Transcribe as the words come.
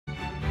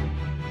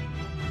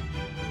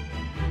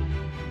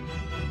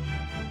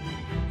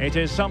It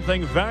is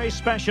something very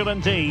special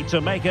indeed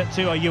to make it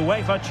to a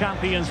UEFA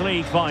Champions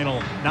League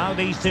final. Now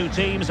these two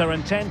teams are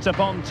intent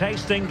upon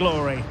tasting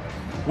glory.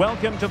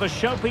 Welcome to the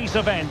showpiece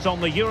event on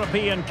the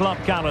European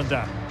club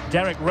calendar.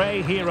 Derek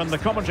Ray here in the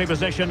commentary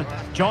position,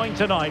 joined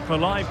tonight for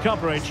live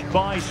coverage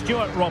by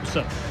Stuart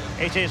Robson.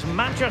 It is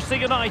Manchester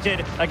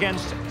United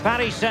against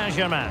Paris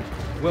Saint-Germain.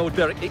 Well,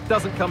 Derek, it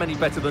doesn't come any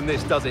better than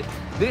this, does it?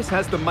 This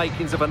has the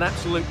makings of an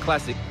absolute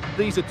classic.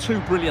 These are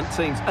two brilliant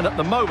teams, and at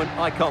the moment,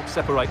 I can't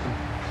separate them.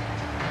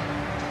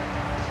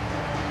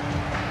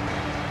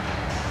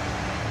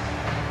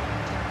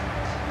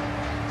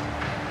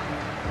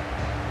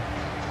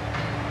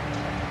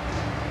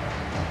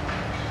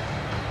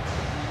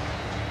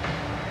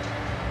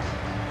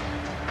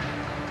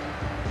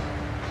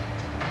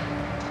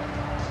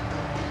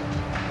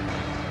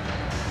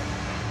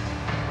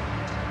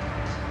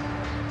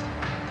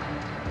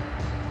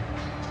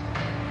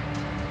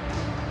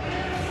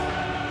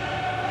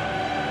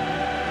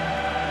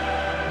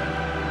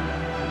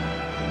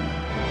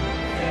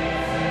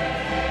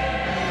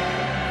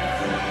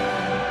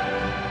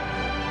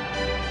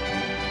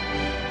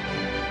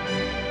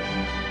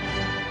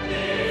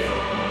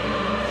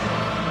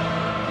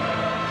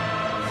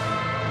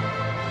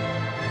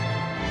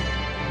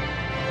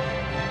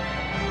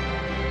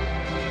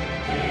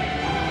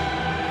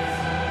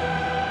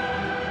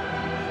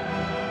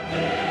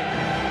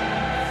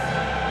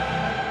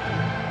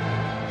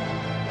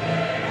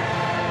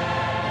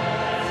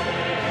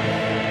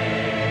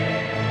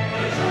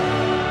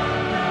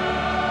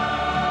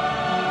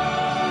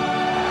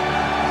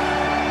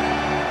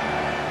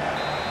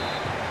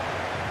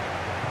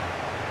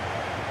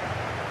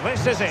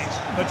 This is it,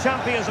 the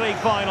Champions League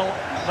final.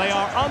 They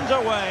are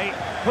underway.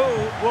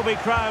 Who will be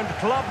crowned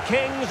Club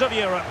Kings of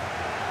Europe?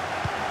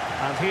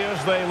 And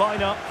here's the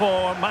lineup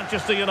for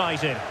Manchester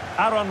United.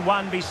 Aaron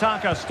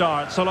Wan-Bissaka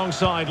starts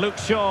alongside Luke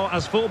Shaw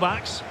as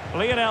fullbacks.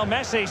 Lionel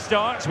Messi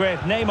starts with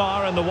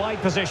Neymar in the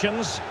wide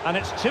positions. And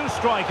it's two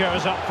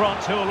strikers up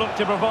front who will look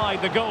to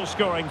provide the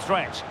goal-scoring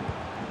threat.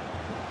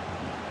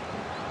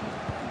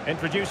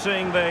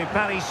 Introducing the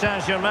Paris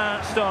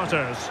Saint-Germain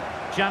starters.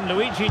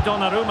 Gianluigi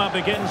Donnarumma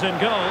begins in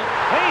goal.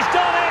 He's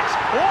done it!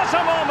 What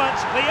a moment!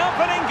 The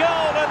opening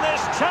goal in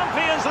this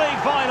Champions League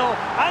final.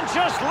 And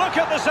just look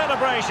at the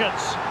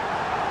celebrations.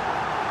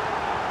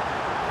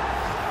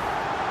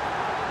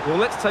 Well,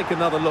 let's take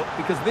another look,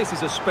 because this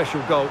is a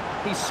special goal.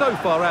 He's so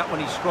far out when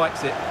he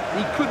strikes it.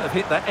 He couldn't have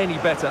hit that any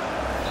better.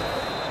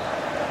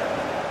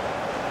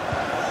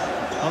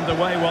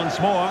 Underway once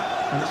more.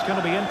 And it's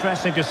going to be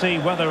interesting to see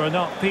whether or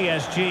not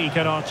PSG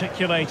can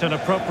articulate an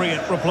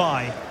appropriate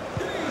reply.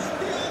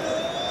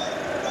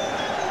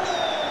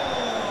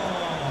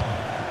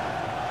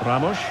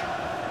 Ramos.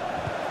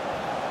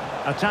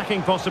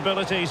 Attacking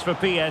possibilities for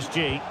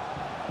PSG.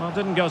 Well,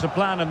 didn't go to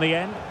plan in the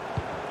end.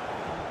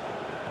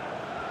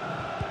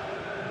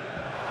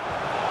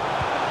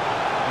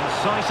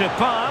 Incisive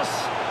pass.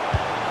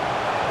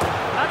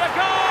 And a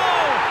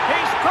goal!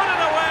 He's put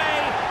it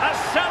away! A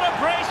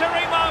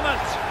celebratory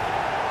moment!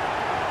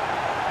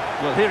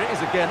 Well, here it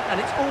is again, and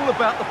it's all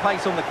about the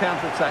pace on the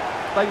counter-attack.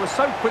 They were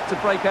so quick to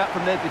break out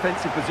from their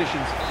defensive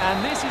positions.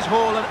 And this is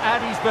Haaland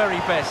at his very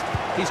best.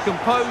 He's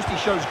composed, he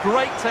shows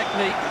great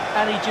technique,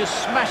 and he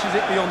just smashes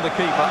it beyond the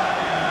keeper.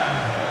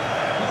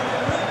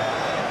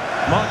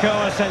 Marco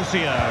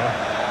Asensio.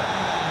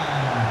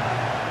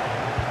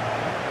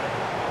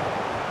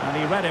 And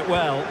he read it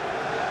well.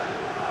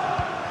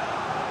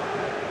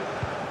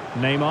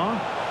 Neymar.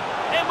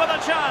 In with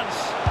a chance.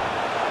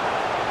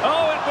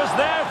 Oh, it was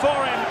there for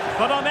him,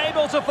 but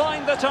unable to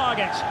find the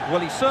target. Well,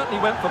 he certainly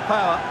went for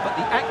power, but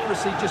the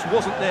accuracy just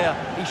wasn't there.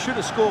 He should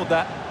have scored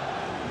that.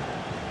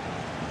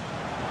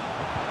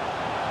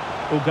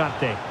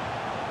 Ugarte.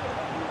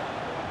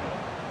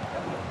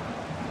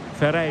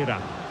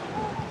 Ferreira.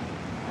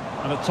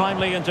 And a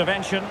timely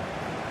intervention.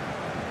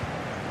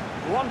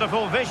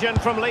 Wonderful vision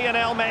from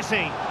Lionel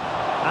Messi.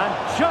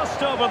 And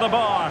just over the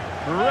bar.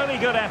 Really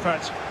good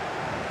effort.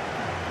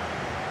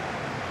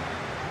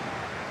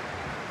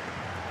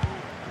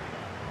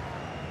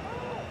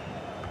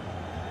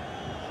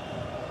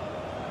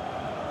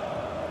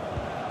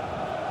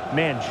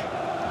 Minge.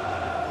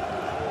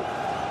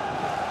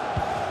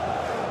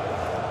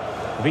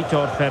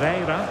 Vitor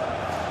Ferreira.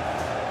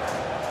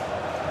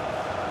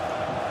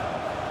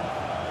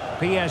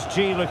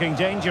 PSG looking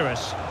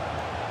dangerous.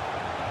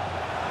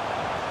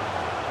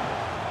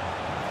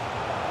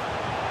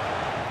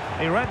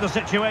 He read the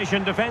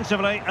situation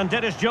defensively and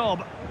did his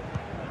job.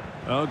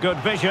 Oh, good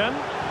vision.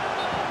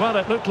 Well,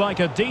 it looked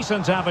like a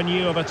decent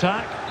avenue of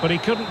attack, but he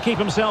couldn't keep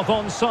himself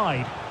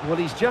onside. Well,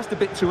 he's just a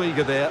bit too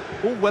eager there.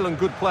 All well and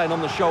good playing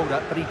on the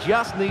shoulder, but he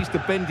just needs to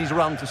bend his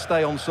run to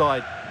stay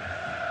onside.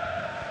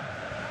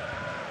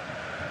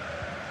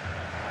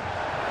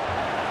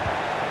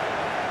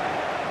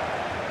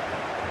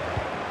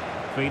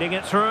 Feeding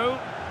it through.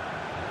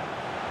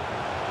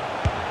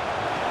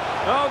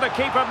 Oh, the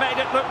keeper made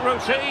it look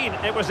routine.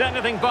 It was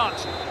anything but.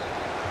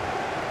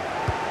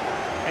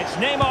 It's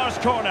Neymar's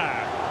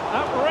corner.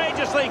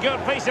 Outrageously good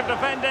piece of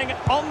defending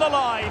on the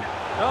line.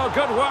 Oh,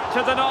 good work to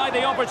deny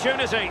the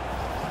opportunity.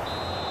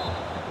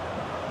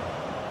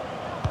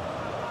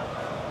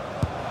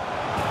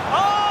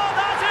 Oh,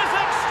 that is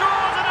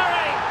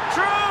extraordinary!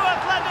 True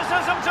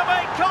athleticism to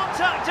make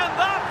contact in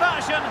that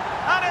fashion,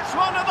 and it's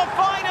one of the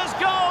finest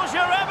goals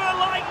you're ever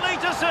likely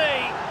to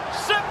see.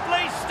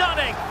 Simply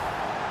stunning.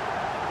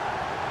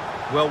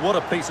 Well, what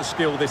a piece of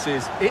skill this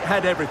is. It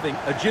had everything: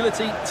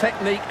 agility,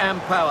 technique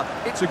and power.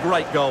 It's a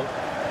great goal.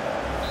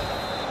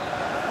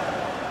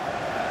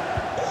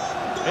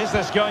 Is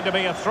this going to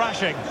be a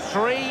thrashing?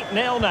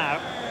 3-0 now.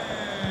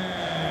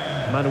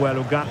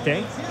 Manuel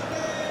Ugarte.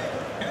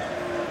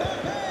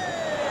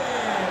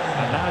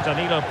 And now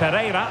Danilo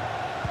Pereira.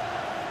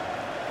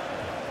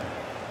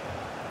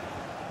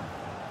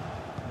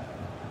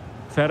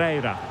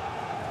 Ferreira.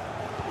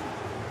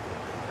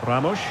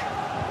 Ramos.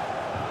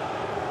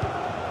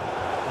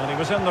 And he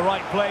was in the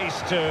right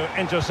place to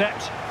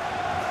intercept.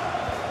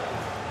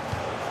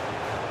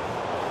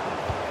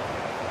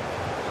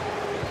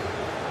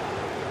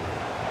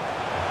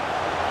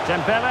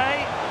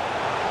 Dembele.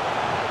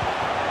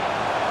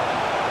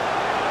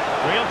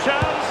 Real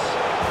chance.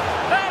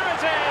 There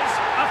it is.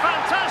 A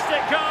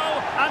fantastic goal,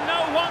 and no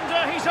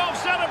wonder he's off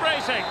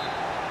celebrating.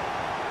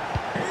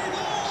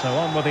 So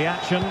on with the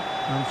action,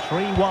 and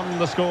 3-1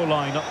 the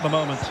scoreline at the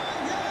moment.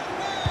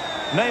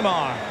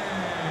 Neymar.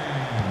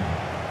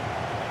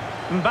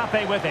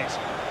 Mbappe with it.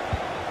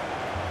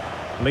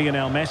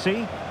 Lionel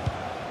Messi.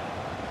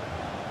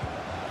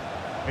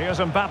 Here's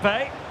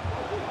Mbappe.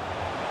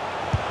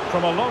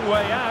 From a long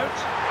way out.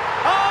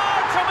 Oh,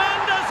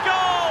 tremendous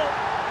goal!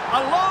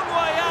 A long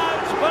way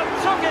out, but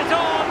took it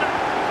on.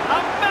 A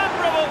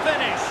memorable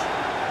finish.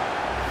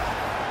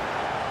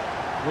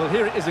 Well,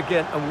 here it is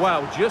again, and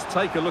wow, just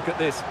take a look at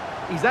this.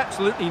 He's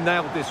absolutely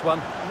nailed this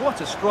one.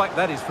 What a strike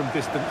that is from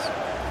distance.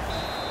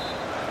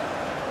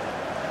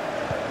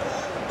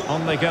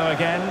 On they go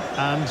again,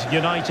 and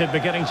United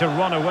beginning to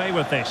run away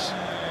with this.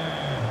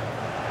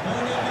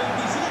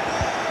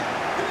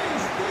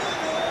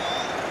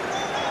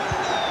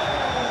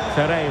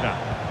 Ferreira.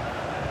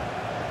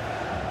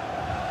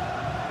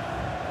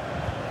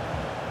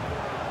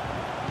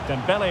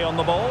 Dembele on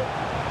the ball.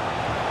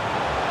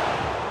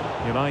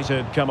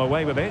 United come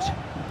away with it.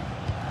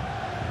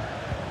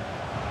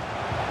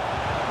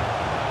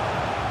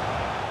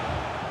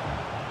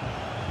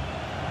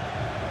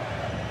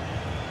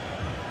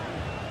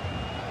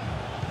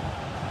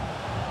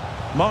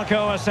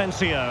 Marco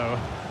Asensio.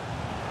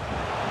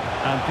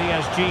 And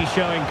PSG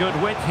showing good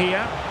width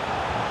here.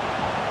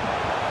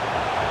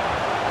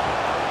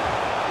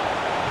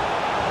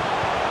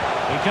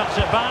 He cuts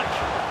it back.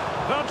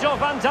 Virgil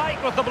van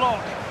Dijk with the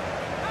block.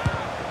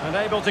 And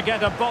able to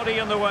get a body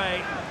in the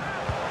way.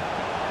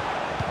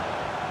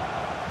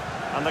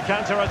 And the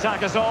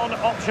counter-attack is on.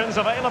 Options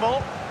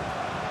available.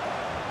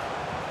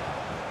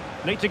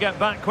 Need to get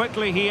back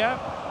quickly here.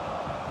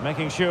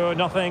 Making sure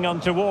nothing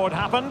untoward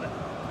happened.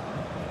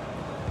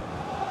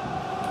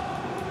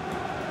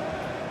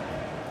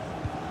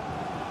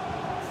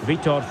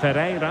 Vitor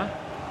Ferreira.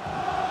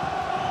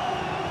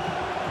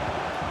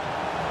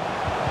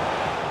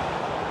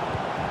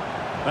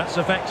 That's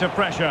effective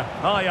pressure,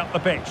 high up the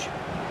pitch.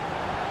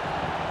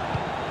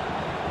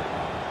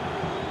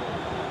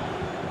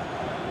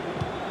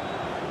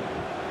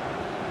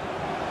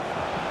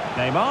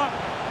 Neymar.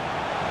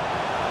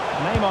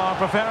 Neymar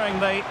preferring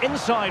the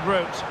inside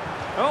route.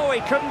 Oh, he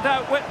couldn't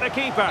outwit the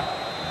keeper.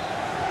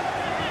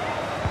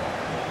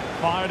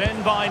 Fired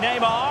in by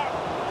Neymar.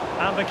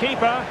 And the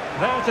keeper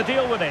there to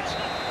deal with it.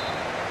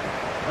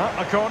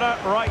 A corner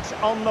right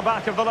on the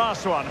back of the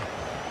last one.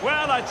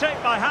 Well, I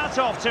take my hat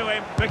off to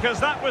him because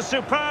that was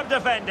superb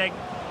defending.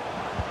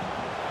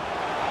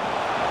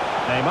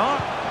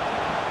 Neymar.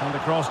 And the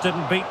cross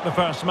didn't beat the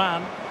first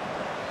man.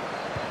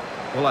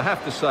 Well, I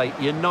have to say,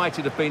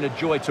 United have been a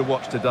joy to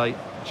watch today.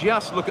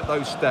 Just look at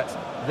those stats.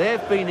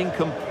 They've been in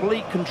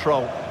complete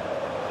control.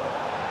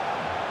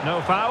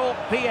 No foul,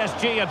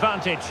 PSG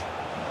advantage.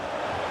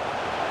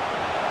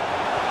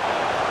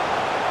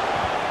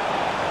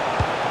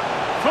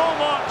 Full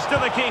marks to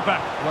the keeper.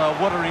 Well,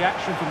 what a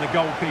reaction from the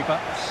goalkeeper.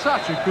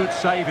 Such a good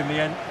save in the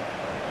end.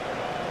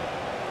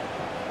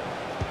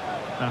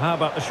 Now, how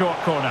about the short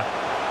corner?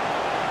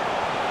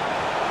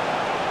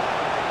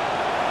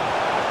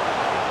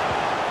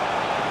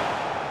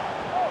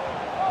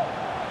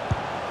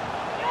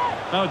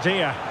 Oh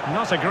dear,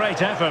 not a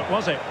great effort,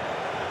 was it?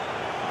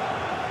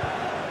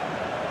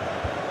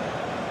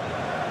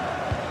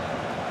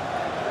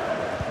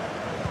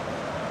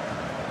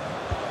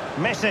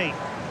 Messi.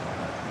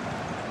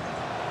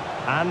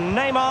 And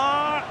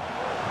Neymar.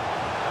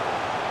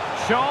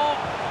 Shaw.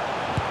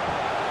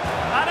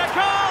 And a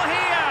goal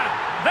here!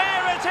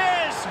 There it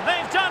is!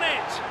 They've done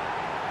it!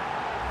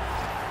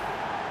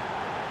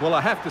 Well,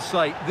 I have to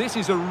say, this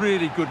is a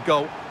really good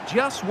goal.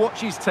 Just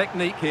watch his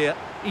technique here.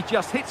 He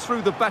just hits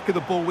through the back of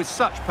the ball with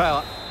such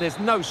power. There's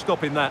no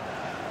stopping that.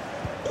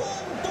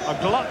 A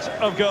glut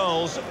of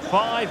goals.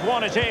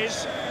 5-1 it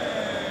is.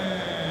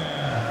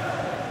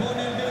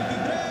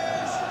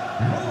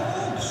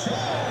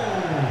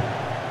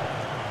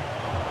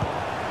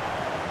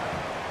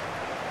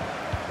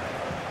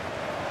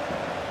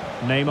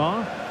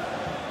 Neymar.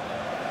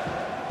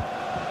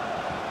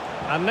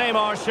 And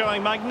Neymar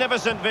showing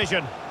magnificent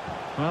vision.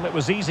 Well, it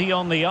was easy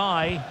on the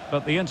eye,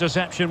 but the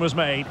interception was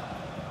made.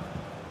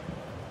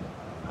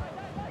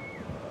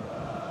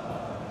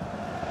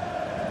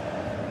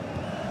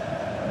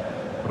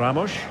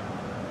 Ramos.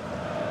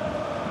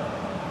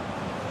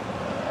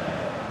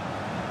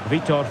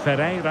 Vitor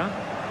Ferreira.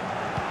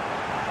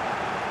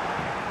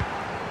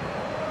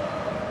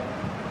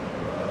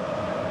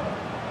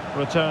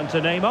 Return to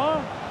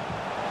Neymar.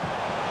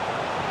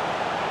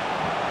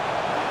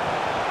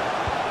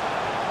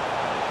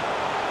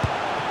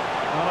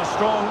 And a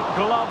strong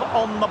glove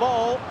on the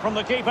ball from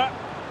the keeper.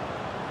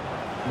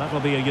 That'll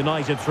be a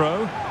United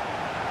throw.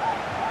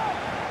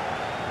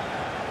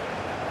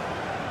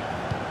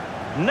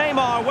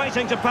 Neymar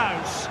waiting to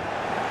pounce.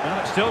 Well,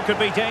 it still could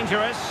be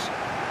dangerous.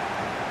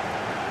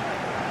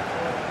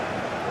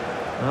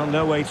 Well,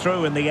 no way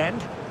through in the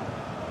end.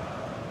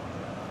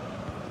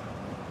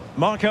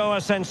 Marco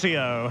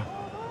Asensio.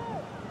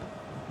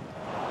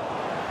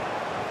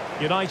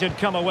 United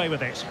come away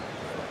with it.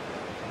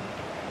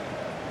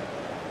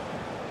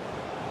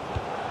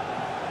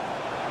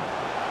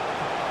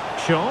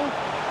 Shaw.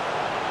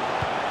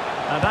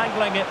 And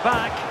angling it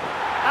back.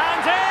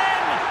 And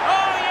in!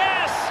 Oh,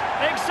 yes!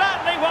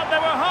 Exactly what they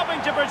were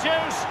hoping to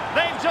produce.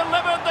 They've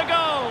delivered the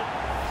goal.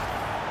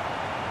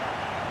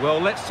 Well,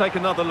 let's take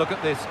another look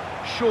at this.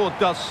 Shaw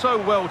does so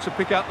well to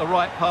pick out the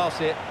right pass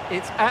here.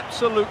 It's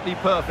absolutely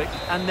perfect.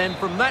 And then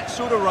from that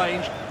sort of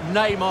range,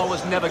 Neymar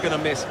was never going to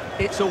miss.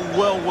 It's a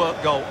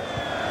well-worked goal.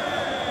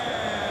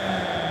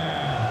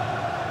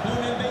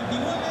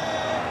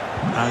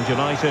 And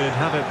United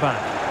have it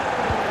back.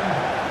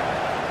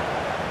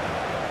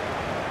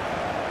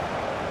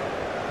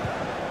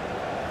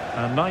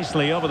 And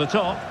nicely over the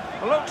top.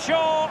 Look,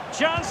 Shaw,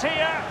 chance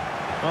here.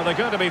 Well, they're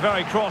going to be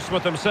very cross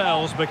with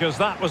themselves because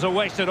that was a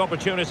wasted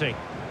opportunity.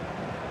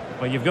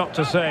 Well, you've got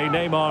to say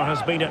Neymar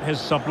has been at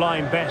his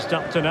sublime best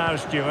up to now,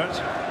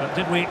 Stuart. But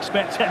did we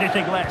expect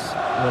anything less?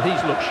 Well,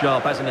 he's looked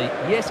sharp, hasn't he?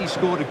 Yes, he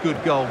scored a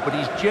good goal, but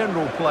his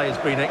general play has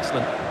been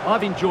excellent.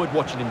 I've enjoyed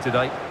watching him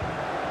today.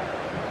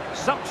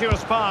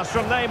 Sumptuous pass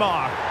from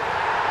Neymar.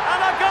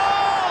 And a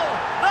goal!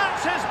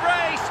 That's his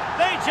brace!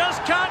 They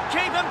just can't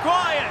keep him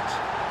quiet!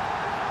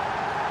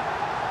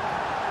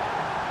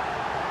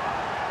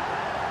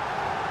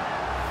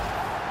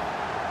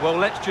 Well,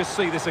 let's just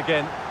see this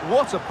again.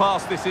 What a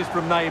pass this is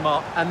from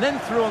Neymar. And then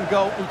through on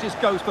goal, he just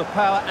goes for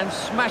power and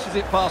smashes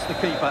it past the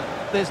keeper.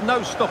 There's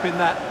no stopping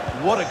that.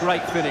 What a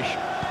great finish.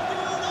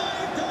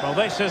 Well,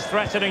 this is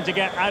threatening to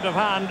get out of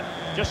hand.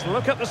 Just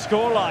look at the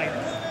scoreline.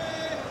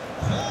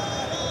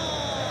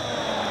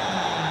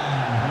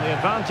 And the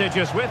advantage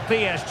is with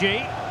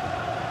PSG.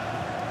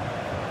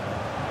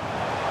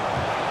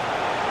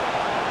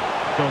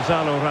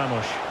 Gonzalo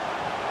Ramos.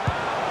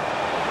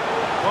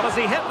 Well, as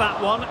he hit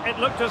that one, it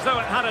looked as though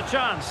it had a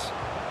chance.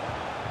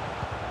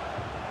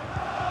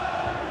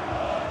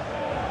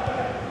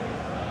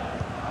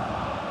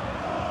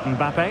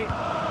 Mbappe.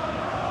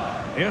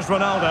 Here's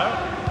Ronaldo.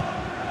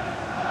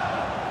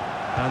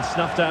 And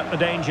snuffed out the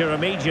danger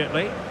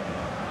immediately.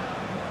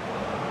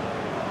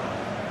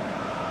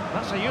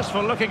 That's a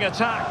useful looking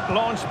attack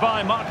launched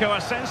by Marco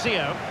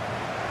Asensio.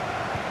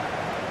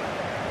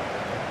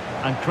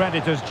 And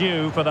credit is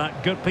due for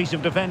that good piece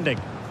of defending.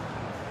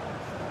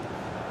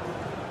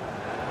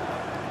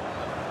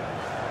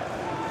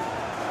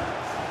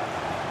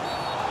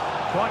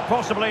 Quite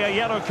possibly a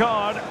yellow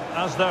card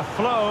as their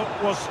flow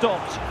was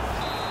stopped.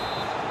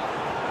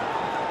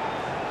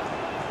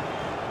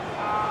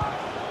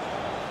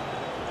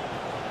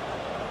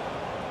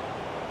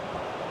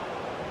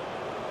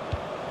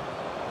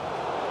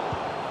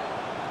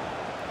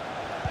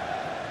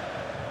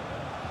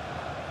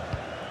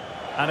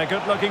 And a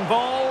good-looking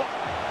ball.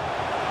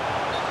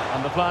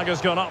 And the flag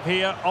has gone up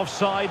here,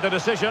 offside the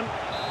decision.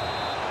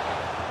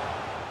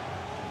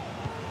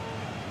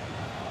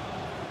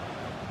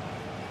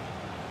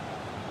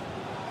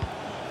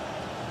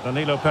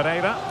 Danilo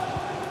Pereira.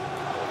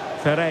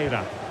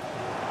 Ferreira.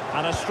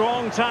 And a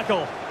strong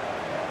tackle.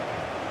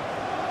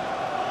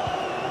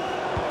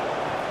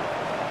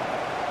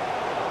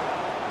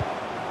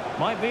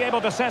 Might be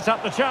able to set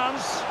up the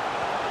chance.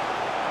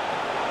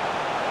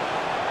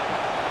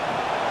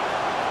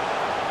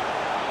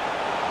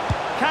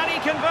 Can he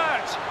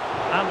convert?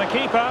 And the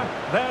keeper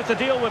there to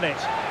deal with it.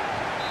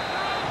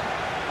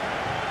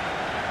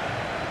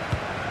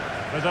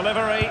 The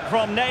delivery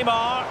from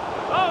Neymar.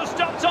 Oh,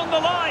 stopped on the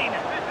line.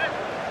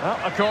 Well,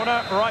 a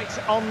corner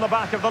right on the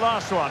back of the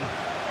last one.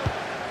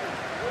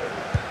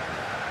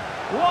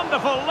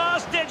 Wonderful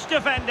last-ditch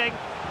defending.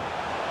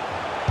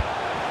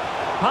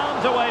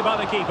 Palmed away by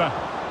the keeper.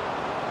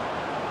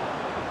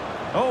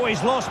 Oh,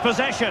 he's lost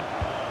possession.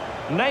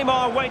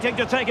 Neymar waiting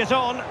to take it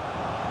on.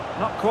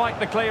 Not quite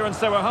the clearance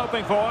they were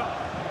hoping for.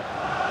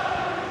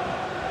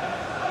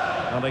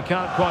 And they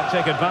can't quite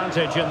take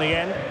advantage in the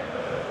end.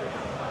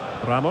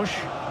 Ramos.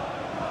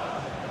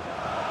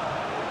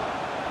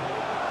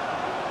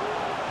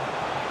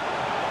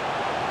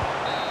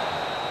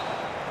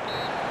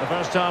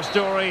 First half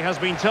story has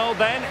been told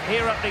then,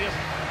 here at the...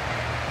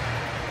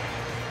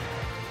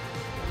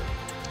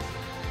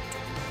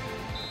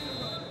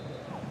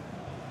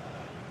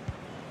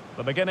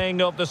 The beginning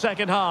of the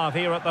second half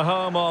here at the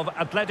home of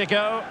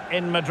Atletico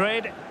in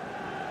Madrid.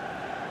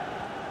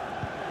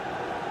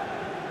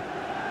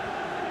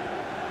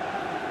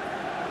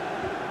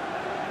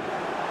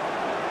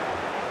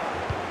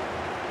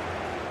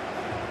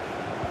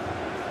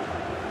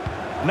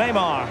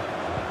 Neymar.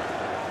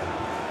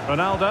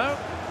 Ronaldo.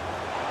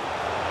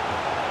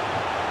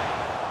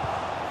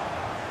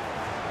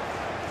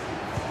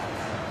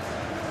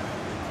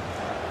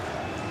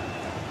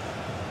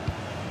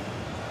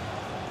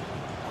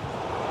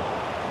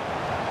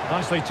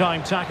 Nicely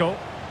timed tackle.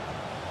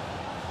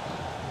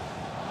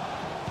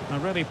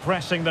 And really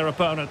pressing their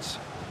opponents.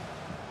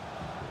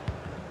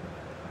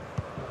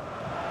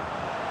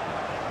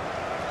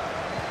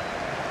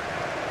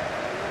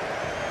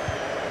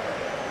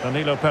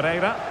 Danilo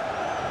Pereira.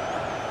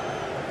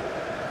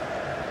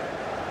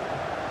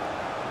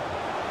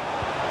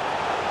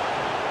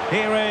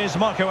 Here is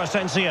Marco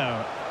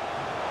Asensio.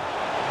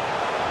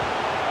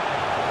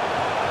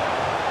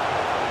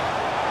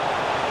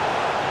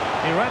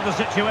 He read the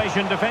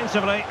situation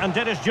defensively and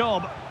did his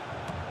job.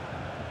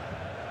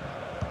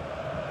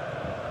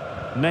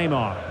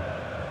 Neymar.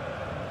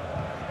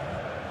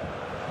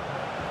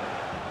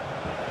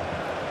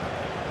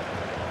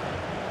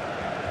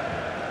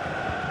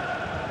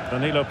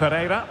 Danilo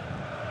Pereira.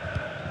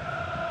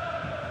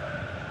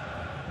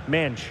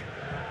 Mensch.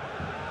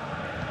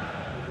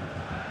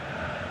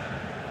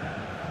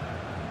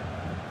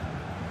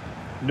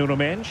 Nuno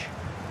Mensch.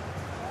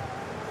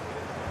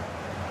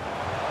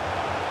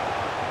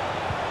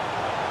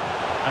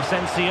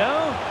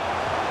 Asensio.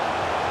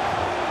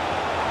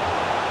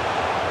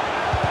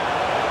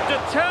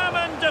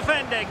 Determined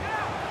defending.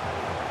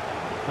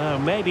 Oh,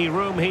 maybe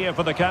room here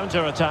for the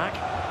counter-attack.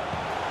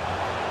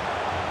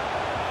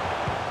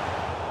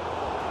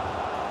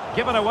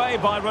 Given away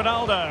by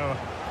Ronaldo.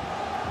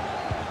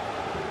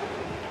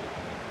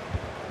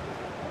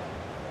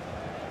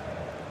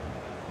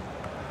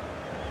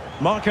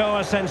 Marco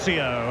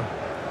Asensio.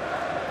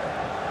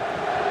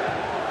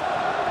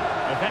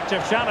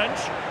 Effective challenge.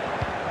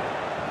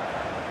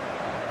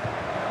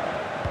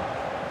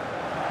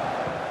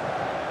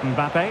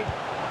 Mbappe.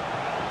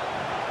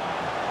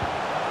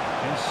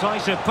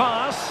 Incisive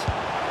pass.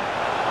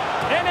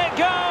 In it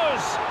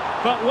goes!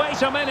 But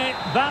wait a minute,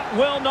 that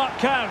will not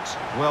count.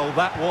 Well,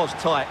 that was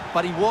tight,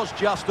 but he was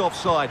just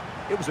offside.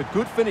 It was a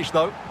good finish,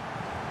 though.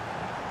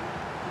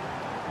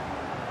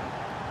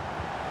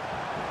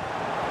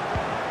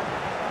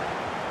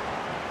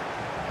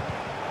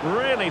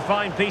 Really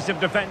fine piece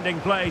of defending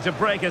play to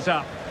break us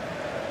up.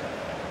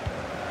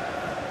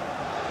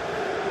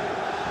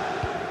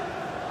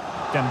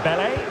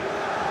 Dembele.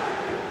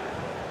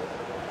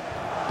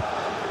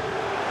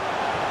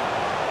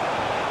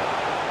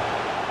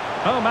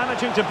 Oh,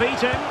 managing to beat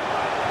him.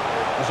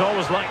 It's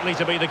always likely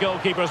to be the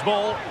goalkeeper's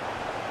ball.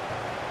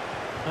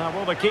 Now,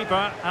 will the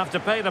keeper have to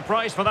pay the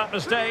price for that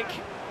mistake?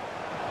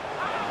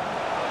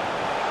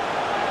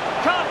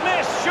 Can't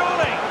miss,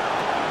 surely.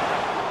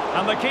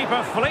 And the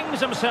keeper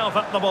flings himself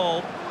at the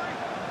ball.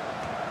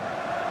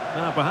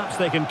 Now, perhaps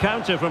they can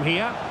counter from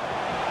here.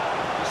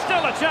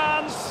 Still a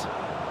chance.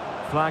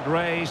 Flag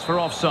raised for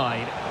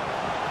offside.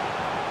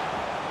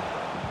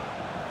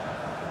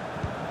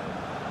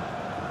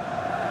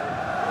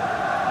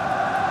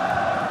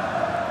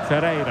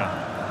 Ferreira.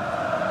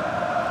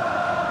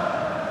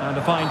 And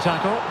a fine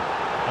tackle.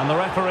 And the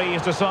referee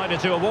has decided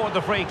to award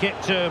the free kick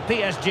to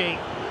PSG.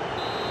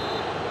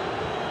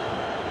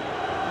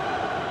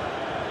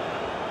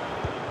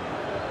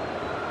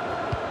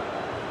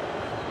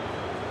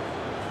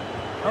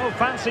 Oh,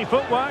 fancy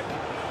footwork.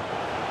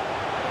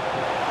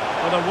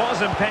 Well, there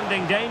was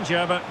impending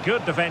danger, but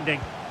good defending.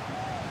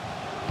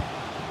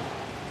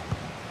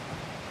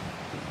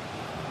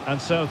 And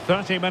so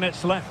 30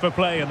 minutes left for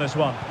play in this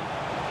one.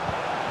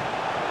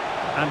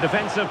 And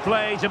defensive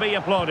play to be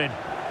applauded.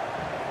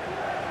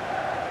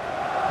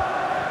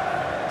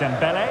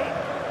 Dembele.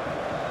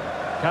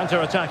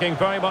 Counter-attacking,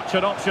 very much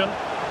an option.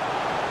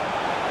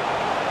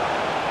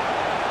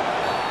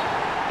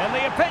 In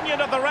the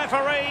opinion of the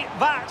referee,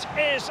 that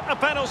is a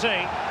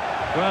penalty.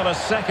 Well, a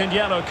second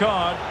yellow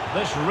card.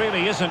 This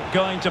really isn't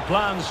going to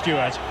plan,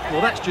 Stuart.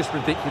 Well, that's just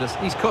ridiculous.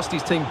 He's cost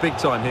his team big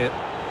time here.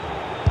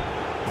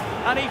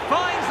 And he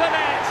finds the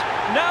net.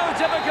 No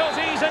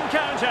difficulties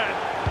encountered.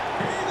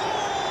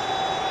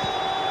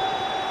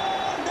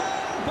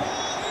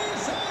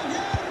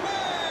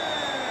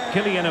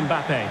 Kylian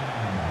Mbappe.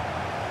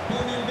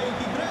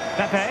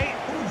 Pepe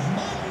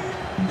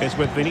is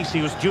with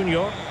Vinicius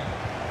Junior.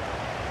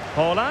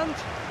 Holland.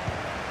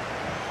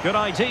 Good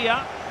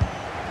idea.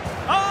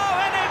 Oh,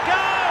 and it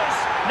goes!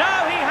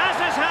 Now he has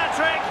his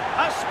hat-trick.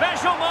 A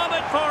special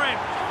moment for him.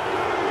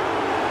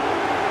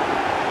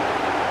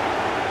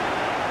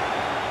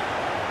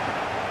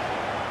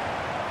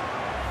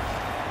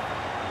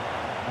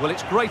 Well,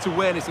 it's great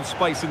awareness of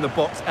space in the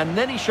box, and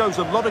then he shows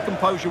a lot of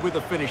composure with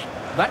the finish.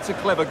 That's a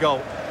clever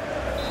goal.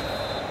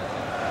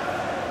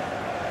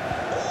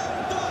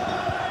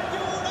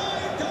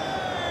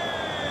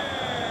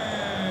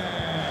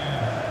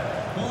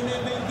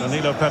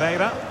 Danilo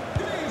Pereira.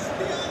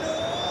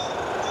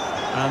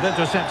 And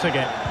intercepts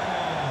again.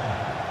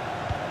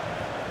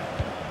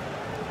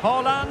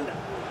 Haaland.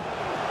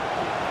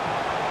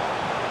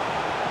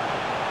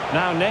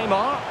 Now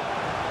Neymar.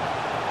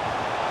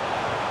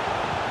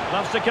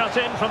 Loves to cut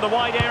in from the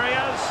wide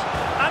areas.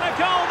 And a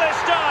goal this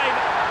time.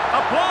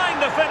 Applying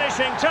the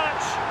finishing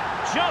touch.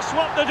 Just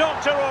what the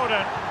doctor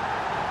ordered.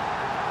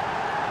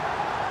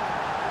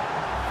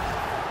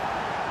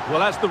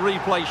 Well, as the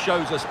replay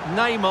shows us,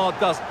 Neymar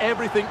does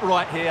everything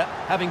right here.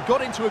 Having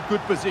got into a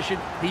good position,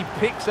 he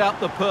picks out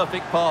the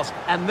perfect pass.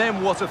 And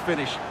then what a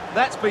finish.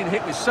 That's been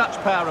hit with such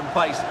power and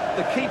pace.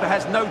 The keeper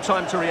has no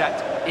time to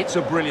react. It's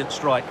a brilliant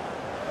strike.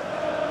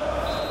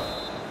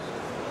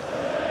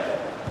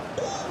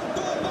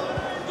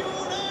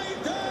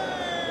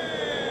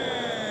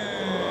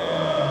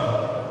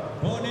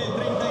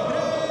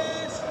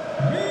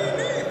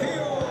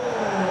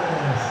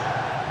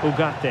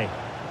 Ugarte.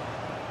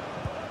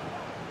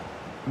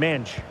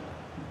 Mensch.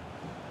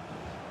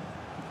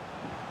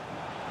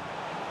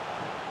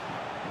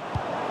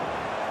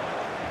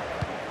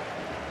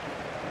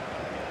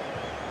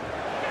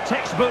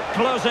 Textbook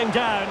closing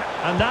down,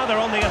 and now they're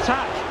on the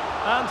attack.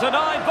 And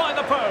denied by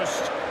the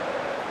post.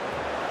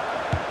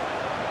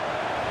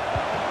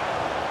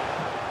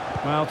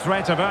 Well,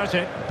 threat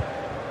averted.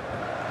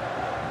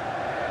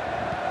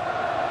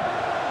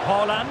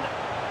 Haaland.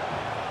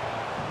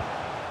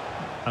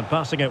 And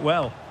passing it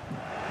well.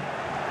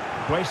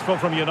 Wasteful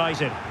from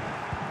United.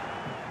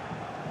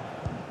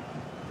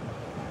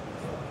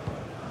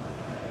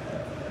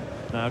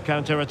 Now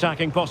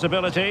counter-attacking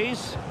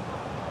possibilities.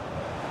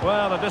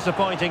 Well, a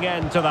disappointing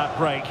end to that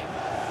break.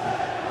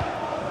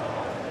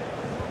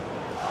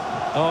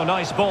 Oh,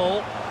 nice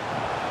ball.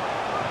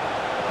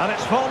 And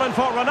it's fallen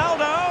for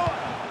Ronaldo.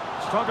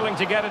 Struggling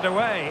to get it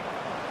away.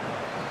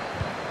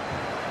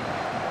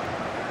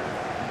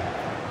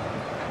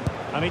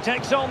 And he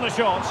takes on the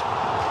shot.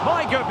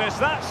 My goodness,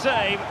 that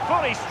save.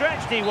 Fully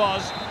stretched he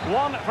was.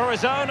 One for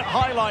his own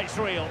highlights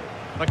reel.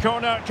 The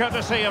corner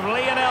courtesy of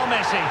Lionel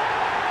Messi.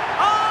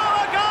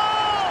 Oh, a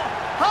goal!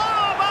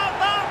 How about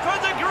that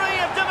for degree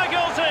of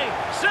difficulty?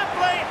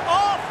 Simply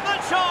off the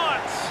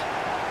charts.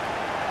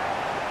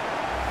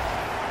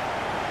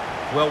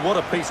 Well, what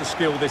a piece of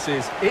skill this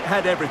is. It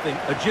had everything.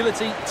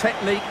 Agility,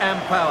 technique and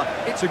power.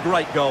 It's a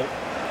great goal.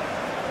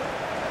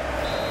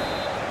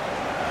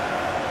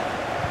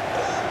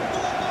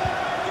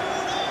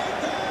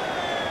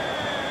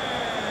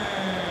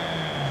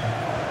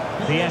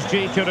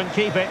 PSG couldn't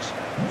keep it.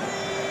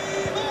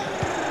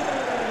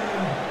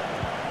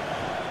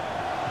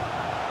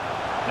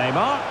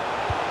 Neymar.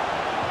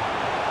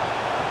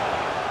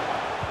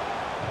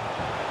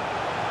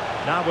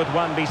 Now with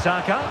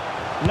Wan-Bissaka.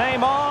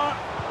 Neymar.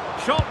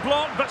 Shot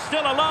blocked but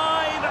still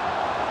alive.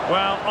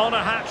 Well, on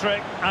a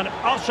hat-trick and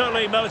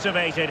utterly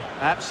motivated.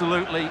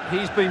 Absolutely.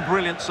 He's been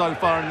brilliant so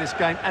far in this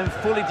game and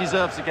fully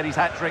deserves to get his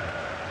hat-trick.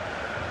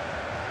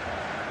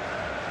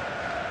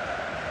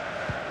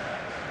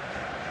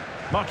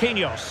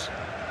 Marquinhos.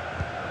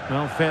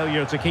 Well,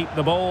 failure to keep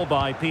the ball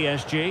by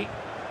PSG.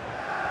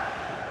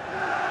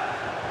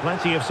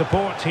 Plenty of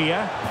support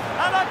here.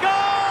 And a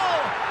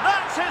goal!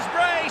 That's his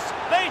brace!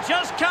 They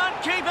just can't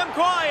keep him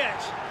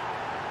quiet!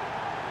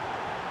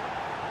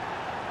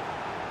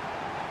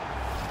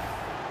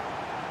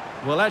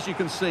 Well, as you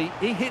can see,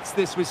 he hits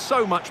this with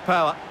so much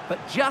power, but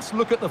just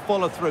look at the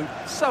follow-through.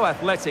 So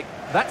athletic.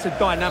 That's a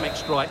dynamic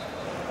strike.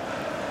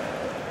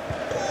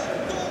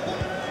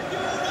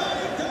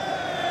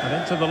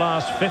 And into the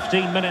last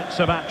 15 minutes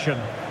of action.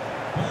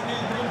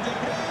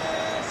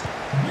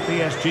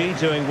 PSG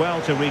doing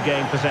well to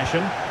regain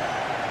possession.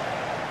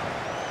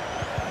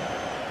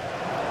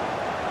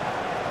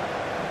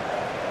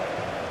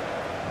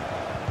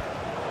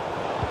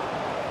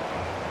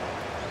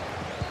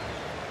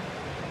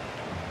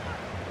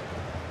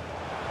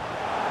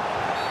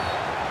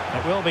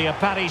 It will be a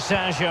Paris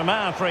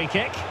Saint-Germain free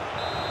kick.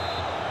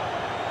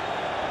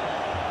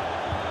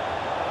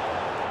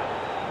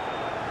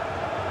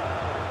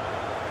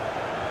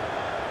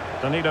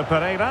 Danilo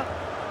Pereira.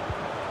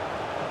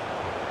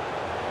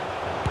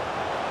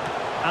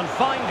 And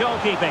fine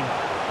goalkeeping.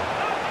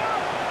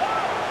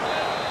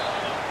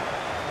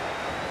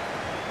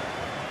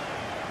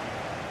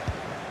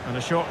 And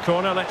a short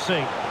corner, let's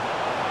see.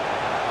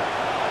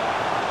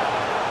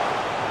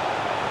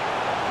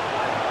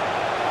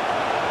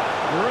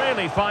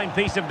 Really fine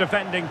piece of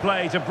defending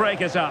play to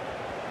break it up.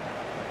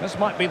 This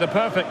might be the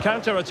perfect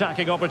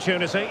counter-attacking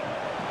opportunity.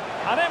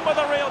 And in with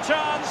a real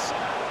chance.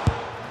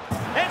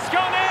 It's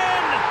gone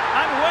in!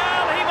 And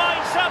well, he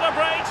might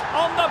celebrate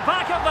on the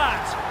back of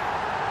that.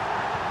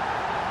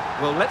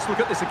 Well, let's look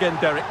at this again,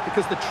 Derek,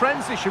 because the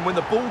transition when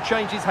the ball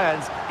changes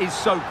hands is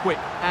so quick.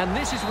 And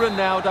this is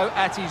Ronaldo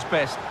at his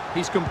best.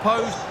 He's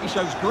composed, he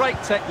shows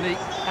great technique,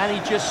 and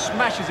he just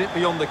smashes it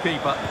beyond the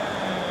keeper.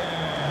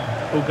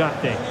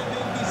 Ugarte.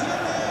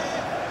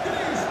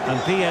 And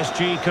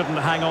PSG couldn't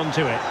hang on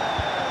to it.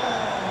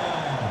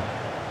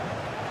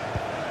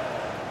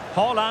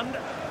 Haaland.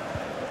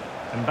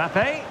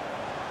 Mbappe.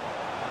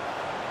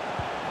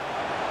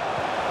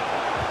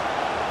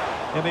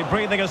 He'll be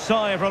breathing a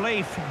sigh of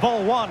relief.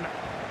 Ball one.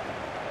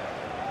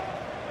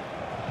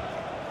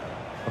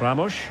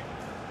 Ramos.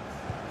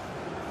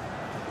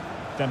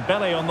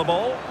 Dembele on the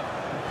ball.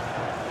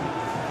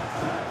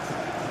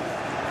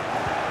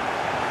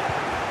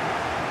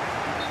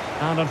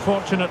 And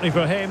unfortunately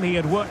for him, he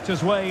had worked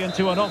his way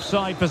into an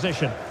offside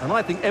position. And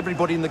I think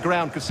everybody in the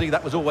ground could see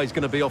that was always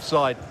going to be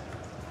offside.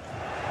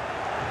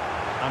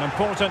 An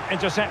important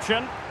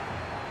interception.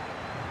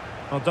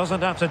 Well,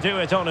 doesn't have to do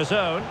it on his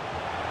own.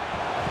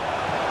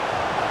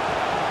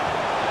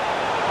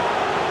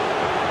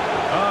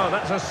 Oh,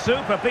 that's a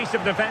super piece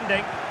of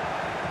defending.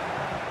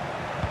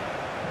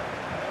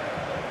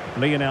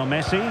 Lionel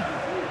Messi.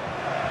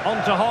 On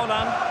to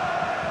Haaland.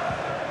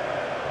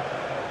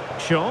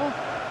 Shaw.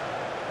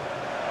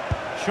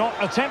 Shot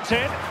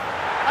attempted.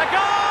 A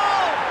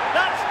goal!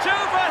 That's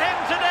two for him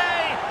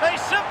today. They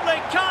simply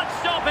can't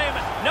stop him.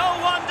 No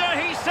wonder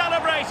he's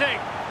celebrating.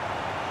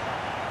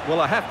 Well,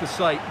 I have to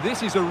say,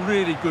 this is a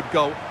really good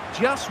goal.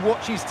 Just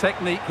watch his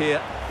technique here.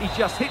 He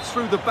just hits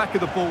through the back of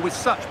the ball with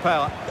such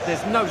power.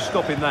 There's no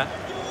stopping that.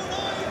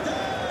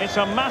 It's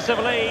a massive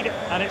lead,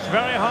 and it's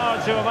very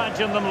hard to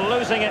imagine them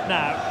losing it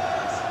now.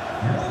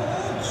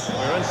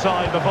 We're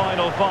inside the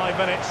final 5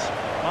 minutes.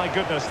 My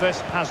goodness,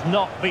 this has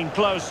not been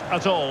close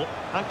at all.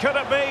 And could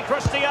it be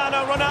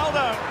Cristiano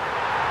Ronaldo?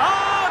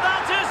 Oh,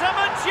 that is a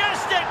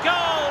majestic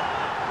goal!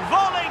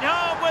 Volleyed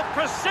home with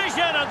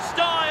precision and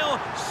style.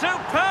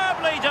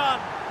 Superbly done.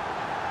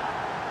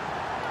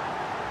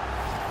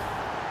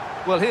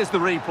 Well, here's the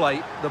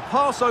replay. The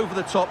pass over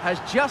the top has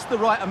just the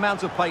right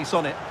amount of pace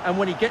on it. And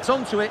when he gets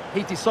onto it,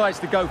 he decides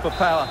to go for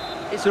power.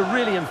 It's a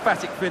really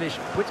emphatic finish,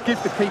 which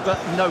gives the keeper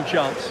no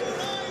chance.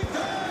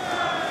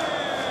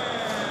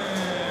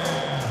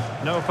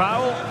 No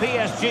foul,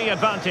 PSG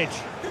advantage.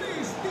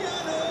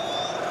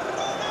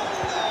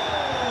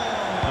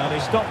 And he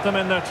stopped them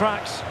in their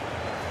tracks.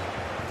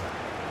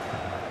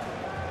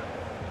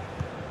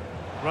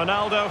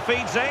 Ronaldo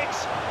feeds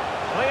it.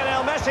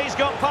 Lionel Messi's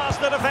got past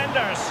the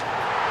defenders.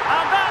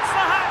 And that's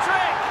the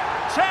hat-trick!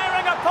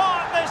 Tearing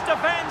apart this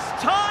defence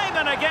time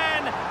and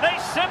again. They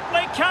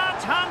simply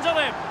can't handle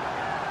him.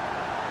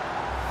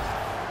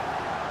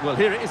 Well,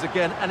 here it is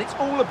again, and it's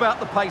all about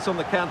the pace on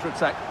the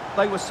counter-attack.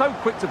 They were so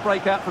quick to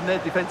break out from their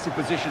defensive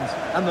positions,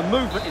 and the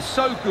movement is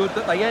so good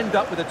that they end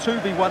up with a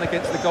 2v1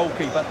 against the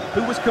goalkeeper,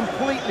 who was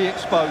completely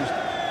exposed.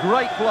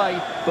 Great play,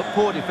 but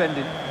poor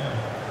defending.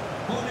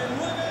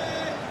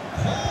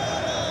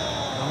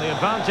 And the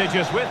advantage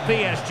is with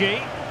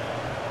PSG.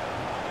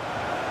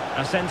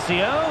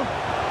 Asensio.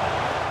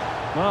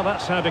 Well,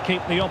 that's how to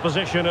keep the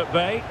opposition at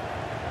bay.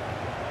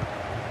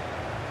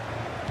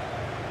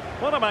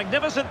 What a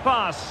magnificent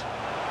pass.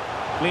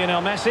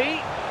 Lionel Messi.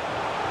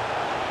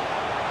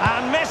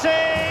 And Messi!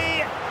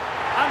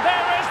 And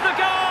there is the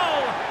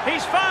goal!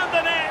 He's found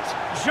the net!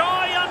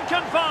 Joy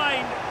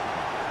unconfined!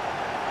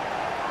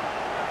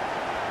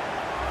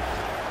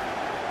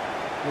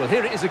 Well,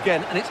 here it is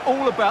again, and it's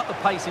all about the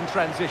pace in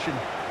transition.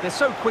 They're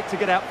so quick to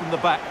get out from the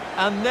back,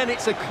 and then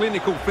it's a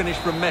clinical finish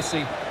from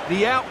Messi.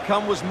 The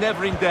outcome was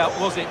never in doubt,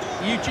 was it?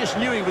 You just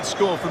knew he would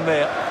score from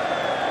there.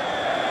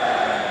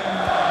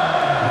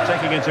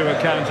 Taking into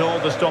account all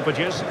the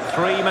stoppages,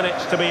 3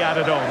 minutes to be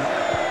added on.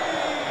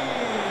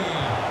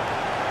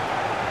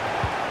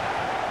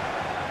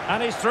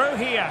 And he's through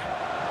here.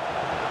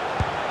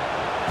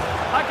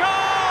 A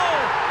goal!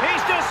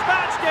 He's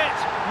dispatched it,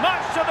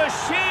 much to the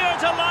sheer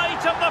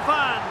delight of the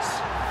fans.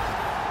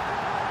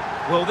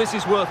 Well, this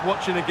is worth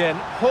watching again.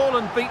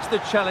 Haaland beats the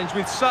challenge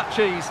with such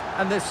ease,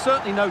 and there's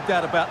certainly no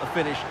doubt about the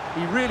finish.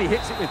 He really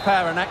hits it with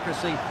power and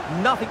accuracy.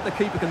 Nothing the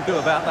keeper can do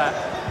about that.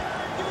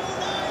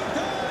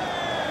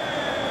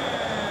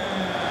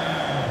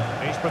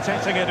 He's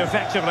protecting it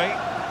effectively.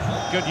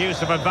 Good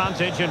use of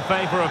advantage in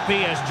favour of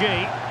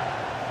PSG.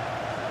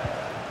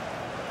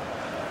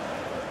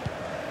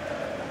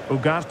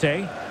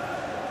 Ugarte.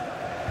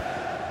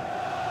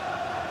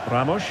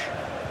 Ramos.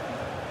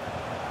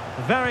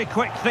 Very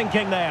quick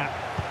thinking there.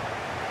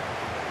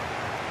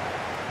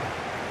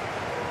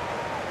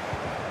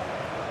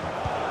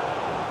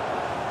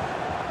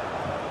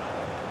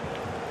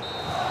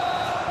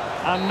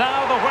 And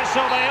now the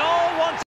whistle, they all